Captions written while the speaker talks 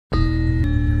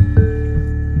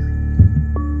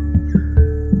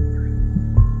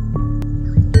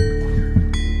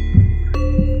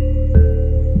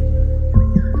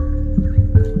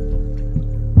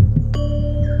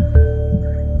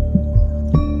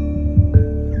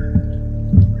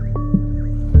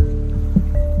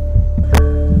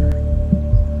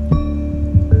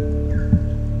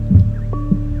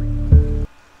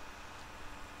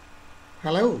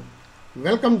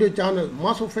Welcome to channel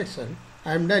Mass of Excel.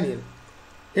 I am Daniel.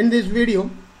 In this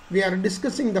video, we are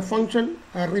discussing the function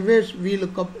reverse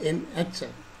VLOOKUP in Excel.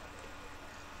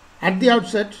 At the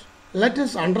outset, let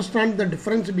us understand the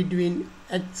difference between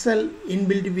Excel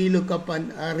inbuilt VLOOKUP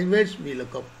and reverse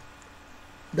VLOOKUP.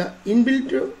 The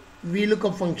inbuilt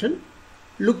VLOOKUP function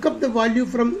look up the value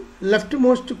from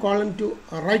leftmost column to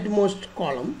rightmost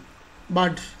column,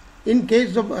 but in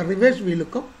case of a reverse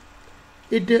VLOOKUP,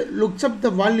 it looks up the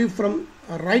value from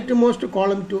rightmost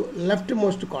column to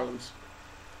leftmost columns.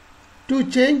 To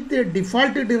change the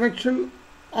default direction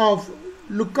of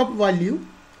lookup value,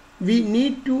 we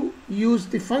need to use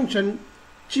the function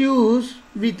choose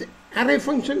with array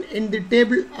function in the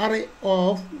table array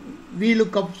of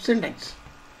VLOOKUP syntax.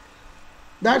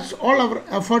 That's all our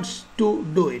efforts to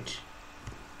do it.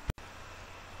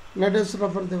 Let us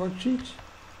refer the worksheet.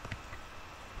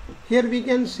 Here we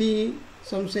can see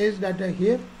some sales data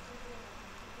here.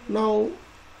 Now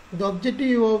the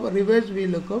objective of reverse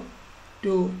VLOOKUP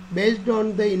to based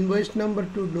on the invoice number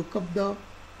to look up the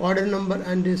order number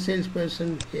and the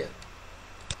salesperson here.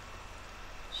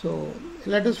 So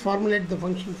let us formulate the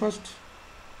function first.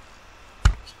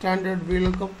 Standard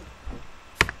VLOOKUP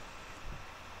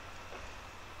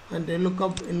and a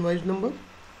lookup invoice number.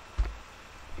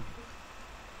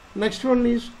 Next one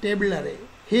is table array.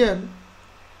 Here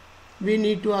we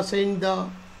need to assign the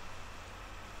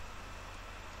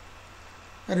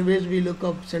reverse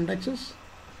VLOOKUP syntaxes.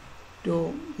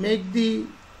 To make the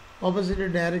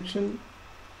opposite direction,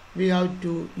 we have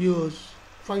to use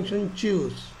function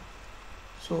choose.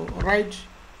 So write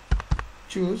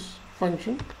choose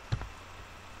function.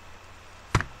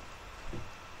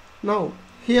 Now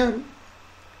here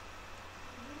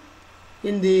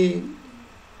in the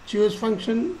choose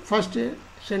function, first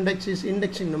syntax is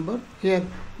indexing number. Here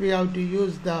we have to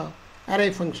use the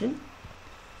array function,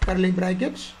 curly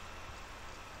brackets.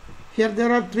 Here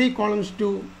there are 3 columns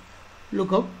to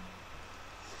look up.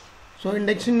 So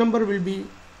indexing number will be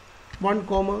 1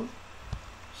 comma,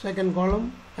 second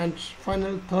column and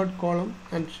final third column,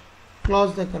 and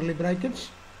close the curly brackets.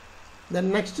 The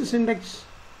next syntax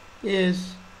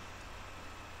is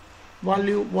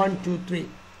value 1, 2, 3.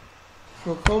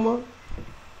 So comma,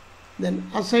 then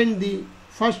assign the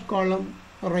first column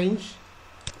range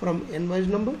from invoice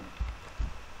number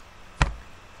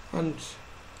and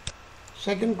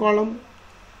second column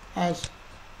as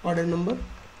order number,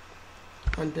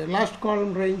 and the last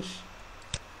column range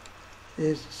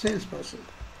is salesperson.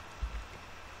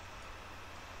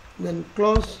 Then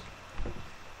close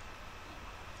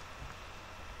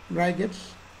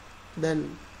brackets,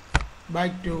 then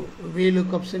back to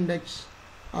VLOOKUP syntax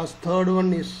as third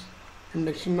one is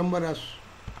indexing number as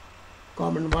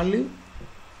common value,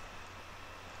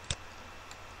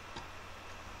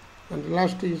 and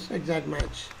last is exact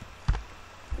match.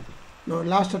 Now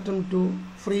last attempt to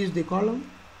freeze the column.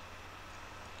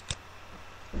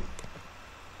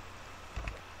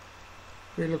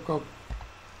 VLOOKUP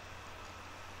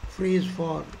freeze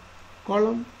for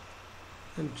column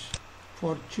and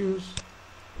for choose.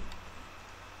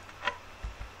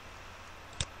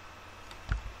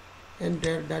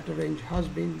 Entire data range has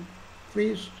been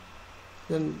freezed.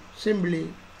 Then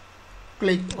simply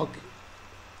click OK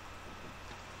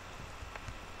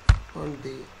on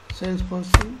the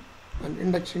salesperson, and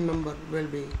indexing number will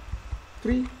be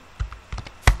 3.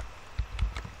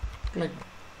 Click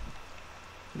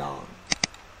down.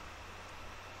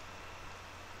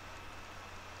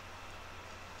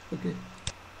 Okay.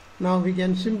 Now we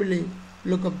can simply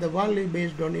look up the value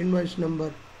based on invoice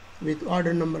number with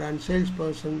order number and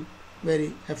salesperson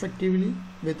very effectively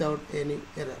without any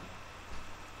error.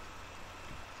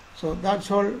 So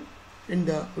that's all in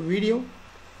the video.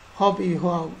 Hope you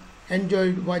have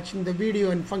enjoyed watching the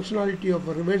video and functionality of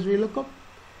a reverse VLOOKUP.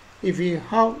 If you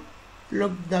have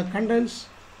looked the contents,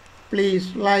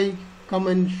 please like,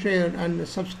 comment, share and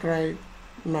subscribe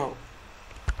now.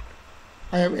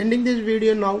 I am ending this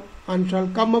video now and shall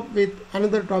come up with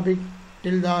another topic.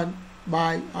 Till then,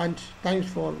 bye and thanks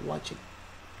for watching.